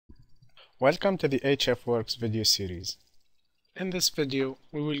Welcome to the HFWorks video series. In this video,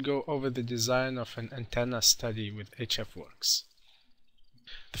 we will go over the design of an antenna study with HFWorks.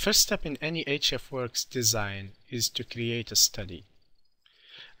 The first step in any HFWorks design is to create a study.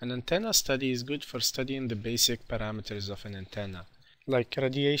 An antenna study is good for studying the basic parameters of an antenna, like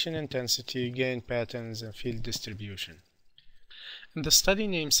radiation intensity, gain patterns, and field distribution. In the study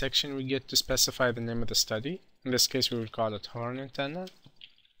name section, we get to specify the name of the study. In this case, we will call it horn antenna.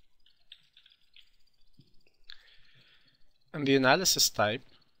 In the analysis type,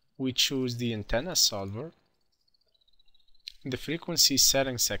 we choose the antenna solver. In the frequency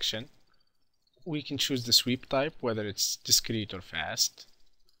setting section, we can choose the sweep type, whether it's discrete or fast.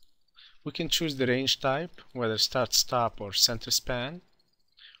 We can choose the range type, whether start-stop or center span.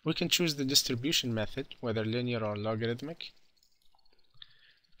 We can choose the distribution method, whether linear or logarithmic.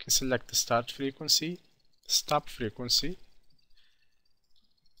 We can select the start frequency, the stop frequency,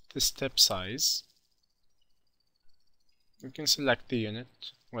 the step size. We can select the unit,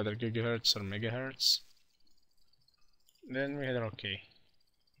 whether gigahertz or megahertz. Then we hit OK.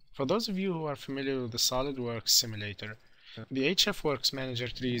 For those of you who are familiar with the SolidWorks simulator, the HFWorks Manager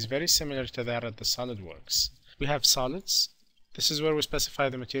tree is very similar to that of the SolidWorks. We have solids. This is where we specify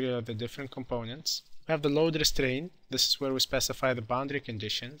the material of the different components. We have the load restraint. This is where we specify the boundary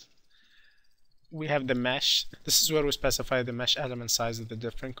conditions. We have the mesh. This is where we specify the mesh element size of the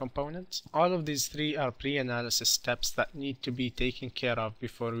different components. All of these three are pre-analysis steps that need to be taken care of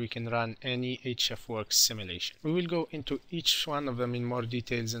before we can run any HFWorks simulation. We will go into each one of them in more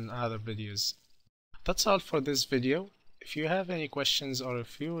details in other videos. That's all for this video. If you have any questions or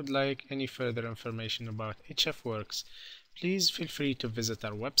if you would like any further information about HFWorks, please feel free to visit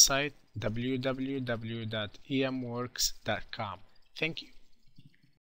our website www.emworks.com. Thank you.